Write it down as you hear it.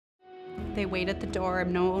They wait at the door.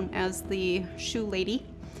 I'm known as the shoe lady.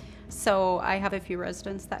 So I have a few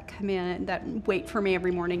residents that come in that wait for me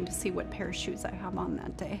every morning to see what pair of shoes I have on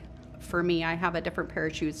that day. For me, I have a different pair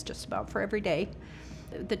of shoes just about for every day.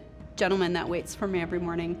 The gentleman that waits for me every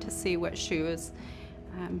morning to see what shoes,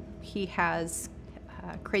 he has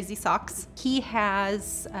crazy socks. He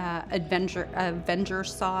has Avenger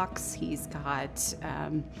socks. He's got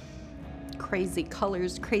crazy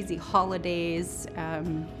colors, crazy holidays.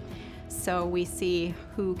 So we see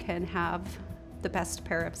who can have the best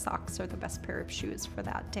pair of socks or the best pair of shoes for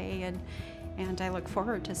that day, and I look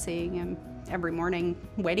forward to seeing him every morning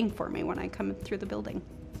waiting for me when I come through the building.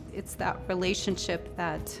 It's that relationship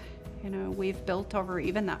that, you know, we've built over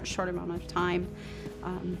even that short amount of time,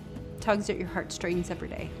 tugs at your heartstrings every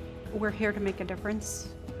day. We're here to make a difference,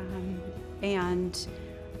 and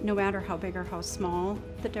no matter how big or how small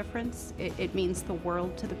the difference, it means the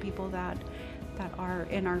world to the people that are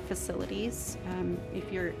in our facilities.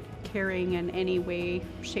 If you're caring in any way,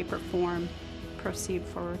 shape, or form, proceed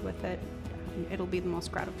forward with it. It'll be the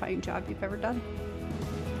most gratifying job you've ever done.